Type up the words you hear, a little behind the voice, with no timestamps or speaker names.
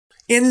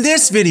In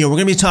this video, we're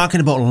going to be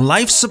talking about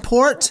life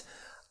support,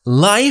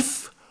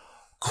 life,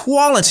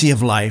 quality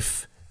of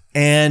life,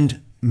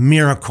 and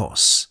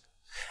miracles.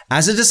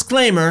 As a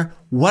disclaimer,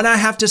 what I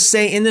have to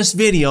say in this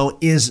video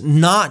is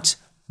not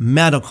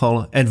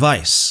medical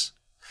advice.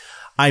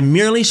 I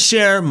merely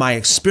share my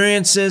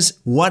experiences,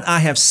 what I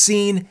have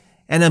seen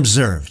and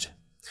observed.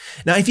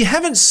 Now, if you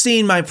haven't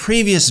seen my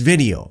previous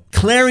video,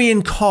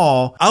 Clarion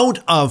Call Out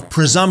of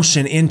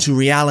Presumption into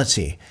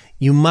Reality,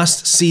 you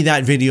must see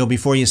that video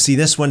before you see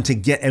this one to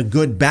get a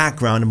good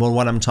background about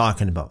what I'm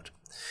talking about.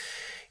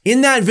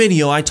 In that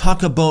video, I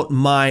talk about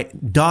my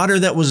daughter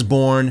that was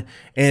born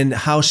and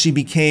how she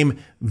became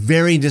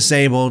very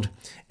disabled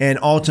and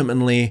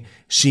ultimately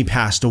she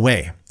passed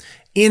away.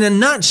 In a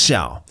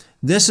nutshell,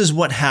 this is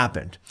what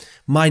happened.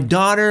 My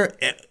daughter,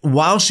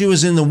 while she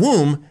was in the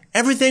womb,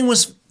 everything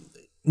was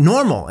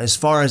normal as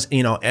far as,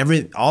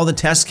 all the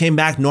tests came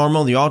back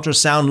normal. The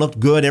ultrasound looked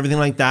good, everything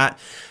like that.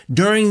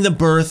 During the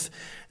birth,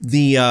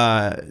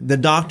 the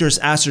doctors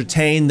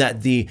ascertained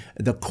that the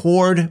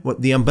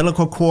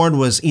umbilical cord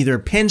was either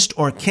pinched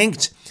or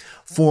kinked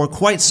for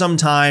quite some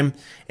time,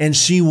 and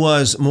she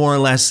was more or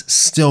less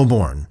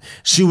stillborn.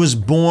 She was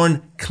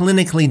born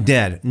clinically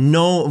dead,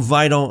 no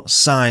vital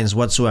signs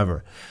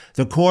whatsoever.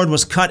 The cord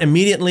was cut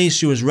immediately.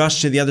 She was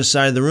rushed to the other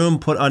side of the room,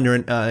 put under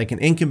an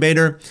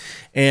incubator,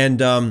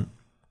 and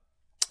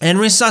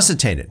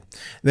resuscitated.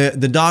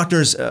 The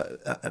doctors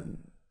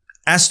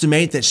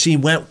estimate that she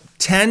went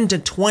 10 to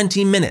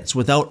 20 minutes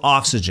without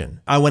oxygen.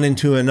 I went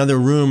into another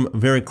room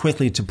very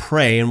quickly to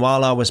pray, and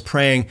while I was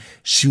praying,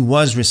 she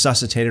was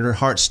resuscitated. Her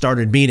heart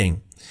started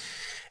beating.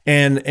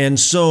 And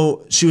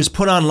so she was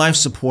put on life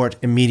support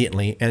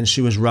immediately, and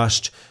she was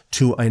rushed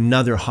to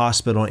another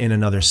hospital in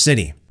another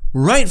city.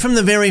 Right from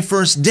the very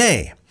first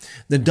day,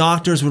 the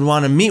doctors would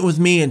want to meet with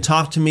me and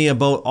talk to me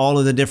about all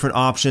of the different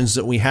options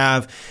that we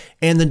have.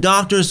 And the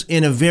doctors,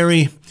 in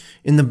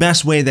the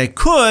best way they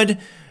could,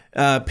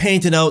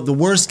 painted out the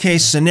worst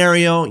case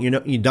scenario.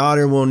 Your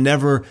daughter will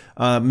never,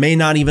 may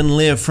not even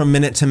live from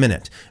minute to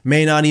minute,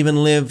 may not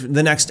even live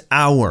the next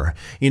hour,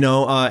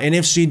 and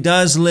if she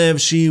does live,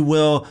 she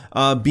will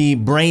be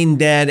brain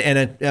dead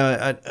and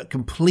a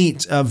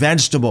complete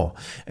vegetable,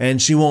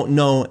 and she won't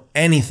know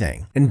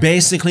anything. And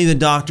basically the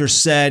doctor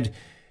said,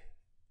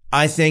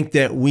 I think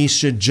that we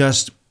should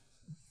just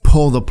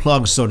pull the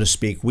plug, so to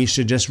speak. We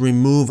should just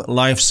remove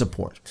life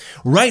support.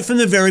 Right from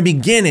the very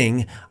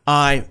beginning,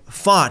 I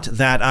fought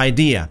that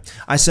idea.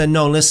 I said,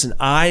 no, listen,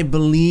 I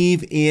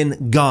believe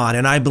in God,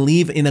 and I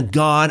believe in a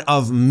God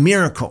of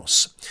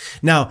miracles.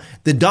 Now,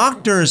 the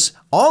doctors,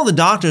 all the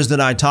doctors that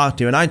I talked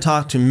to, and I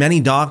talked to many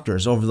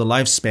doctors over the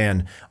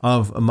lifespan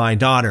of my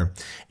daughter,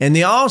 and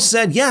they all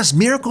said, yes,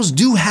 miracles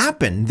do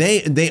happen.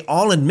 They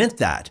all admit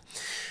that.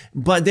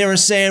 But they were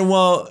saying,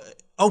 well,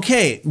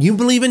 okay, you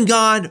believe in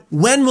God.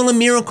 When will a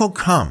miracle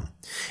come?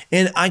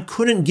 And I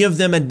couldn't give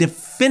them a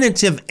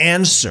definitive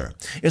answer.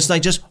 It's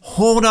like, just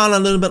hold on a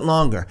little bit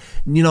longer.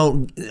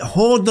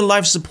 Hold the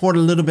life support a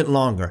little bit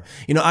longer.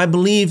 I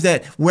believe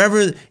that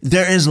wherever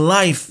there is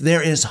life,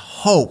 there is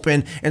hope.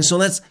 And so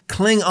let's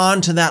cling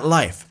on to that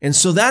life. And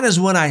so that is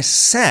what I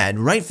said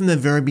right from the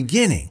very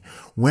beginning.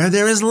 Where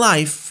there is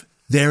life,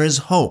 there is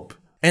hope.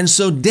 And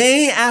so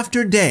day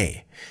after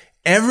day,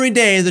 every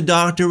day the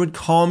doctor would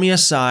call me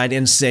aside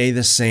and say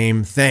the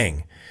same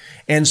thing.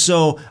 And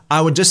so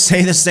I would just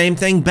say the same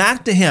thing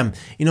back to him.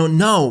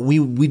 No,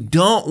 we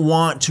don't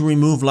want to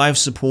remove life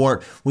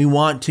support. We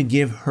want to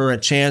give her a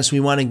chance. We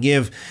want to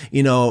give,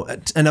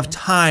 enough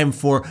time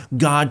for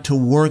God to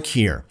work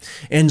here.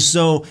 And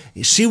so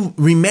she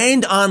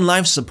remained on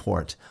life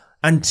support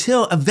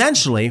until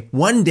eventually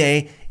one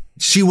day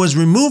she was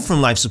removed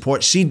from life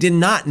support. She did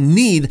not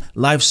need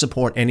life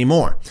support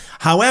anymore.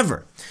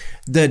 However,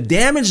 the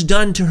damage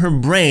done to her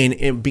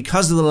brain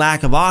because of the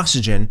lack of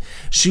oxygen,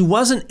 she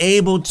wasn't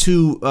able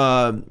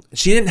to,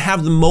 she didn't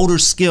have the motor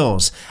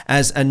skills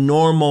as a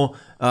normal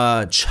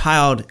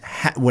child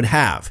would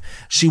have.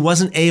 She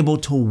wasn't able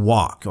to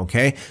walk,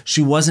 okay?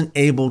 She wasn't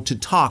able to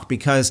talk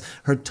because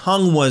her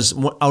tongue was,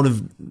 out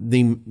of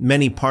the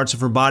many parts of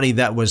her body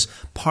that was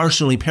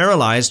partially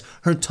paralyzed,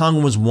 her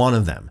tongue was one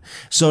of them.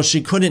 So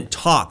she couldn't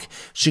talk,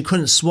 she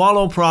couldn't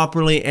swallow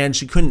properly, and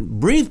she couldn't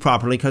breathe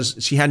properly because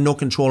she had no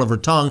control of her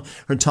tongue.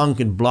 Her tongue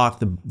could block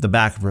the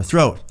back of her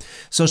throat.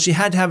 So she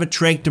had to have a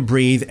trach to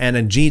breathe and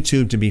a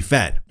G-tube to be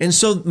fed. And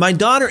so my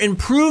daughter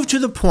improved to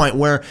the point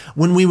where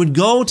when we would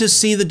go to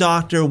see the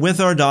doctor with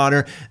our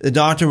daughter, the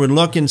doctor would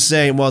look and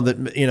say, well,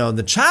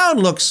 the child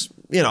looks,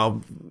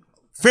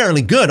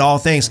 fairly good, all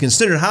things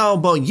considered. How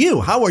about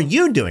you? How are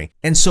you doing?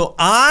 And so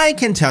I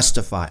can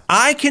testify,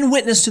 I can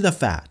witness to the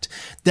fact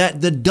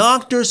that the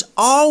doctors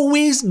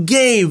always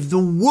gave the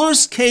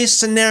worst case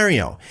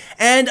scenario,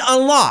 and a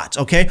lot,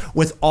 okay,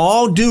 with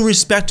all due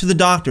respect to the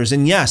doctors.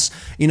 And yes,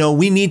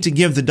 we need to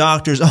give the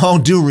doctors all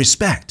due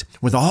respect.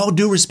 With all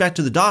due respect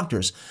to the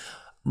doctors,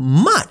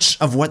 much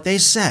of what they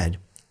said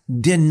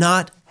did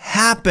not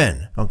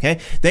happen, okay?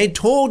 They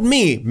told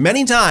me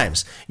many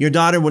times, your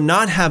daughter would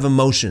not have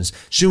emotions.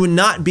 She would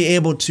not be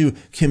able to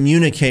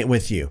communicate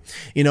with you.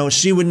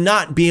 She would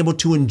not be able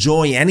to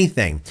enjoy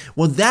anything.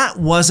 Well, that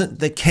wasn't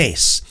the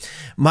case.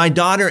 My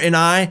daughter and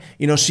I,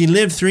 she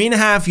lived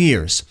 3.5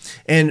 years,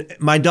 and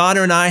my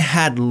daughter and I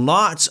had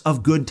lots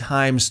of good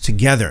times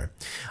together.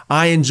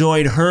 I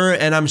enjoyed her,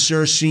 and I'm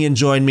sure she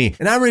enjoyed me.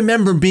 And I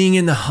remember being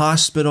in the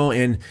hospital,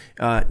 and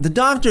the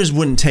doctors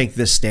wouldn't take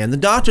this stand. The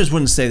doctors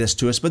wouldn't say this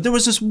to us, but there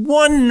was this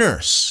one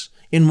nurse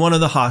in one of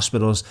the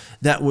hospitals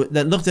that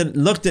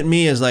looked at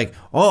me as like,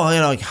 oh,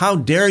 like, how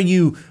dare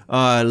you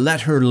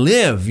let her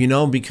live,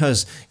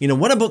 because,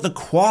 what about the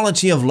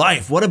quality of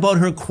life? What about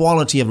her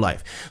quality of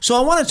life? So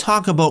I want to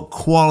talk about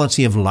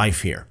quality of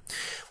life here.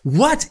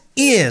 What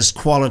is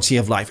quality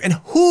of life, and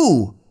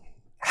who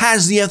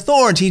has the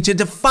authority to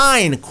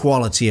define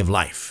quality of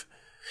life?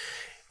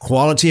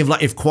 Quality of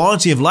life. If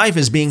quality of life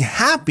is being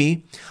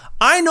happy,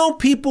 I know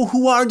people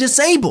who are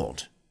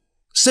disabled,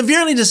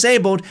 severely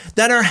disabled,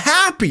 that are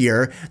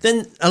happier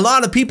than a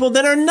lot of people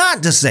that are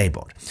not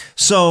disabled.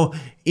 So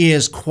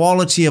is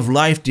quality of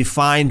life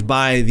defined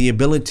by the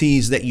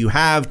abilities that you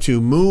have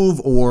to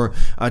move or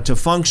to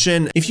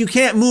function? If you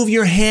can't move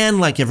your hand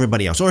like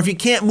everybody else, or if you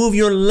can't move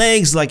your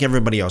legs like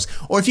everybody else,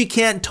 or if you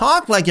can't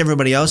talk like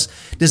everybody else,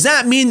 does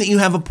that mean that you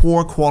have a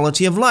poor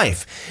quality of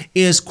life?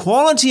 Is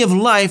quality of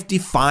life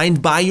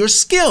defined by your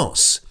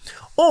skills?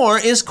 Or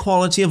is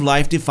quality of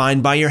life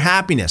defined by your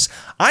happiness?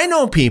 I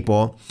know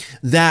people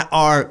that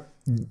are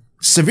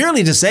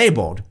severely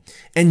disabled,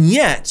 and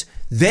yet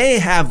they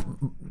have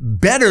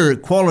better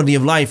quality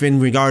of life in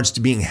regards to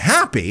being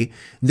happy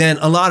than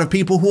a lot of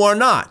people who are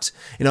not.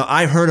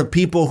 I've heard of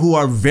people who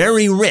are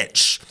very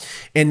rich,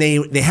 and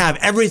they have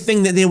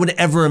everything that they would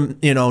ever,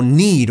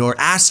 need or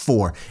ask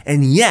for,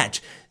 and yet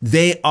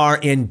they are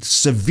in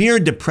severe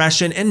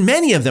depression. And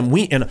many of them,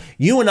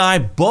 you and I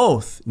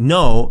both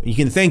know, you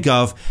can think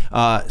of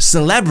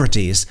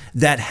celebrities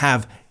that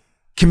have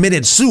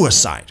committed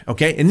suicide,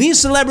 okay? And these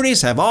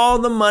celebrities have all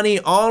the money,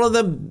 all of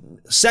the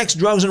sex,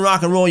 drugs, and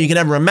rock and roll you can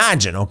ever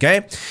imagine,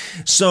 okay?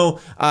 So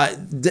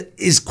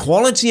is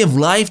quality of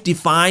life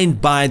defined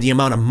by the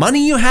amount of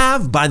money you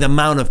have, by the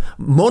amount of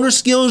motor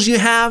skills you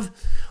have,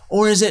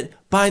 or is it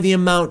by the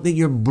amount that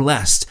you're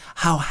blessed,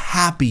 how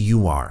happy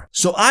you are?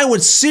 So I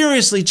would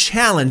seriously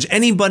challenge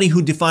anybody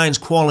who defines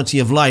quality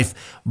of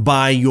life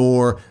by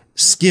your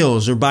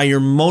skills or by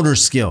your motor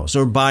skills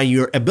or by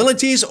your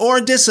abilities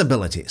or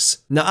disabilities.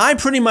 Now, I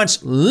pretty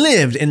much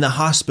lived in the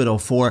hospital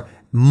for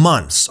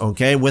months,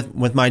 okay,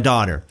 with my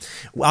daughter.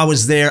 I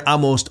was there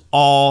almost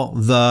all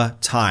the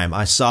time.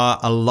 I saw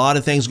a lot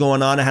of things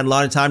going on. I had a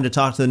lot of time to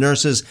talk to the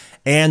nurses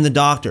and the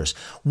doctors.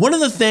 One of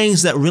the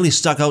things that really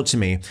stuck out to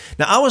me,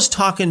 now I was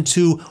talking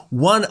to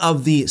one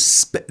of the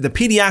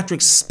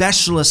pediatric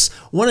specialists,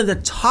 one of the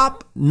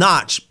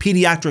top-notch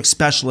pediatric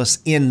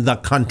specialists in the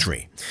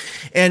country.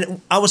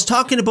 And I was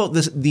talking about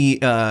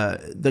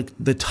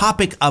the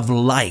topic of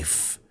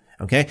life.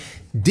 Okay,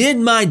 did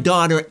my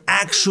daughter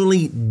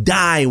actually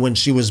die when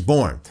she was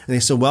born? And they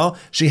said, well,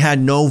 she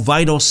had no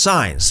vital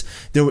signs.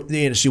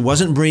 She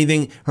wasn't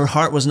breathing. Her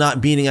heart was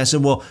not beating. I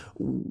said, well,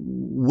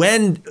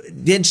 when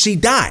did she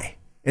die?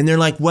 And they're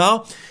like,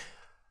 well,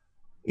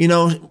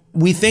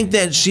 we think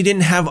that she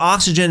didn't have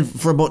oxygen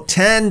for about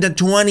 10 to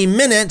 20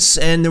 minutes,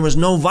 and there was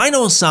no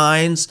vital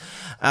signs.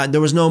 There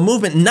was no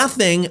movement,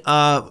 nothing.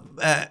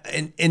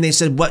 And they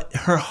said, what,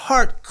 her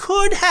heart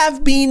could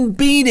have been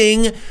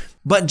beating,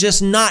 but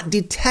just not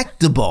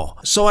detectable.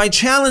 So I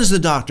challenged the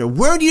doctor,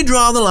 where do you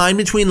draw the line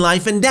between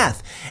life and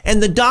death?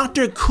 And the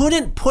doctor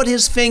couldn't put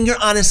his finger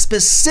on a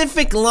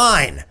specific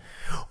line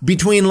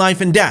between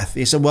life and death.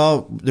 He said,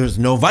 well, there's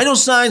no vital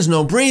signs,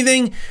 no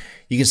breathing.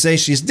 You can say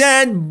she's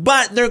dead,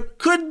 but there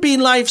could be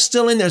life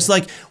still in there. It's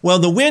like, well,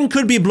 the wind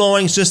could be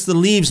blowing, it's just the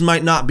leaves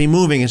might not be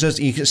moving. It's just,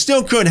 you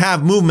still could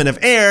have movement of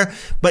air,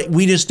 but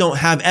we just don't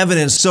have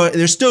evidence. So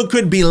there still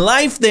could be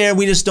life there.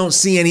 We just don't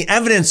see any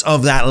evidence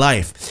of that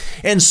life.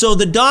 And so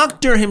the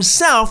doctor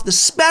himself, the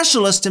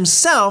specialist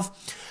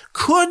himself,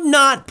 could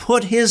not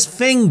put his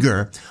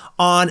finger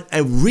on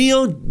a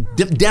real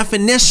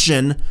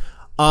definition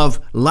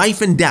of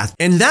life and death.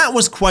 And that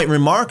was quite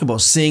remarkable,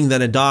 seeing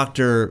that a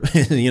doctor,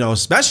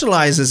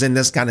 specializes in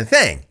this kind of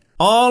thing.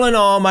 All in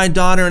all, my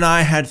daughter and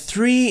I had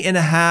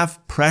 3.5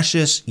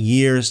 precious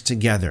years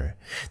together.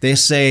 They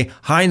say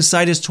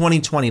hindsight is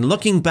 20/20.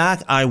 Looking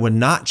back, I would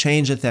not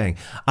change a thing.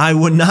 I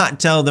would not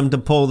tell them to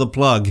pull the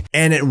plug.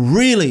 And it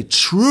really,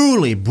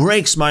 truly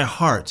breaks my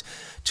heart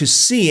to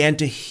see and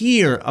to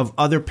hear of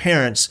other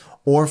parents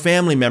or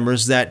family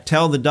members that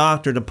tell the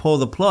doctor to pull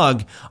the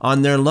plug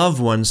on their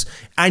loved ones.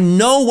 I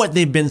know what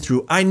they've been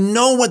through. I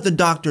know what the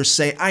doctors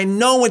say. I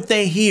know what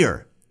they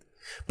hear.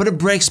 But it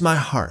breaks my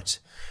heart,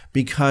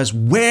 because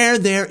where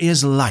there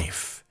is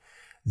life,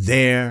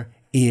 there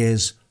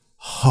is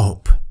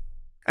hope.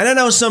 And I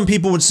know some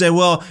people would say,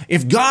 well,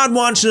 if God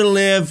wants you to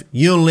live,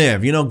 you'll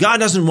live. God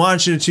doesn't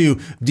want you to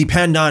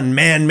depend on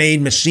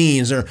man-made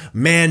machines or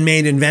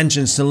man-made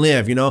inventions to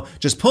live.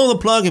 Just pull the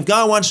plug. If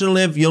God wants you to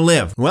live, you'll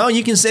live. Well,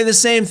 you can say the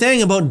same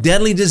thing about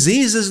deadly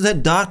diseases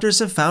that doctors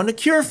have found a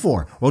cure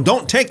for. Well,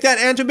 don't take that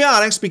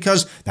antibiotics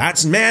because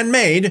that's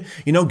man-made.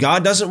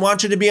 God doesn't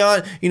want you to be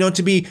on,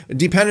 to be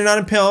dependent on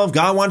a pill. If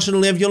God wants you to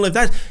live, you'll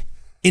live.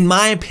 In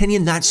my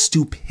opinion, that's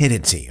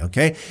stupidity,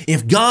 okay?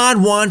 If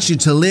God wants you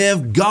to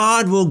live,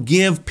 God will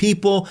give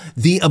people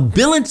the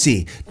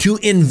ability to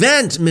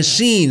invent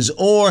machines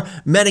or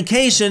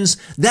medications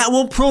that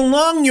will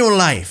prolong your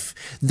life.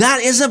 That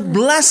is a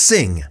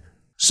blessing.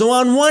 So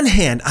on one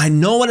hand, I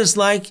know what it's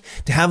like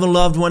to have a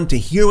loved one, to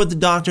hear what the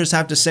doctors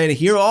have to say, to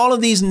hear all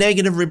of these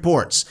negative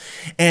reports,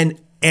 and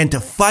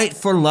to fight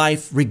for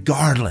life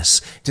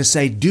regardless, to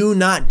say, do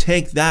not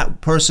take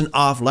that person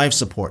off life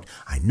support.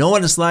 I know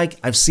what it's like.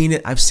 I've seen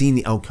it. I've seen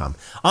the outcome.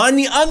 On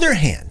the other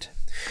hand,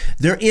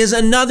 there is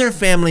another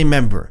family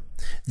member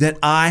that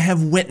I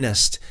have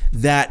witnessed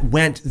that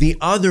went the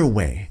other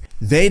way.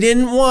 They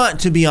didn't want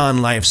to be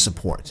on life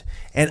support.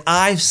 And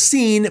I've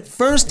seen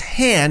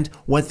firsthand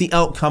what the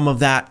outcome of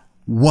that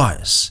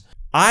was.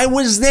 I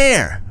was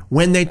there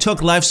when they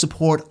took life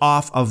support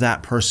off of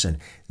that person.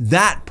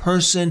 That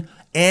person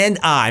and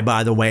I,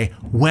 by the way,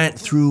 went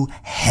through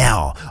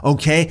hell,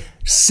 okay?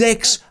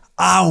 6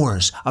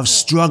 hours of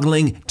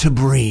struggling to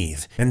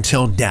breathe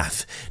until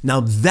death. Now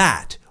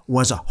that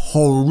was a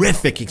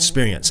horrific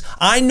experience.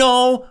 I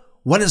know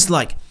what it's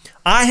like.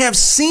 I have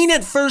seen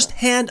it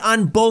firsthand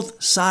on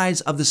both sides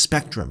of the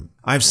spectrum.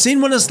 I've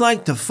seen what it's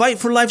like to fight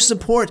for life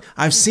support.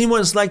 I've seen what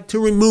it's like to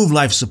remove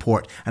life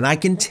support. And I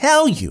can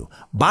tell you,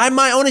 by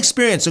my own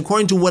experience,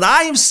 according to what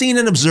I have seen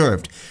and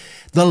observed,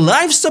 the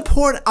life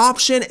support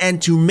option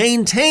and to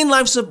maintain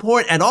life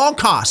support at all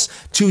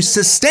costs, to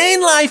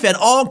sustain life at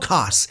all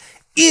costs,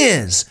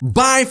 is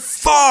by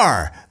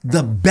far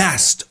the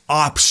best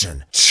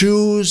option.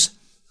 Choose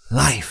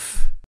life.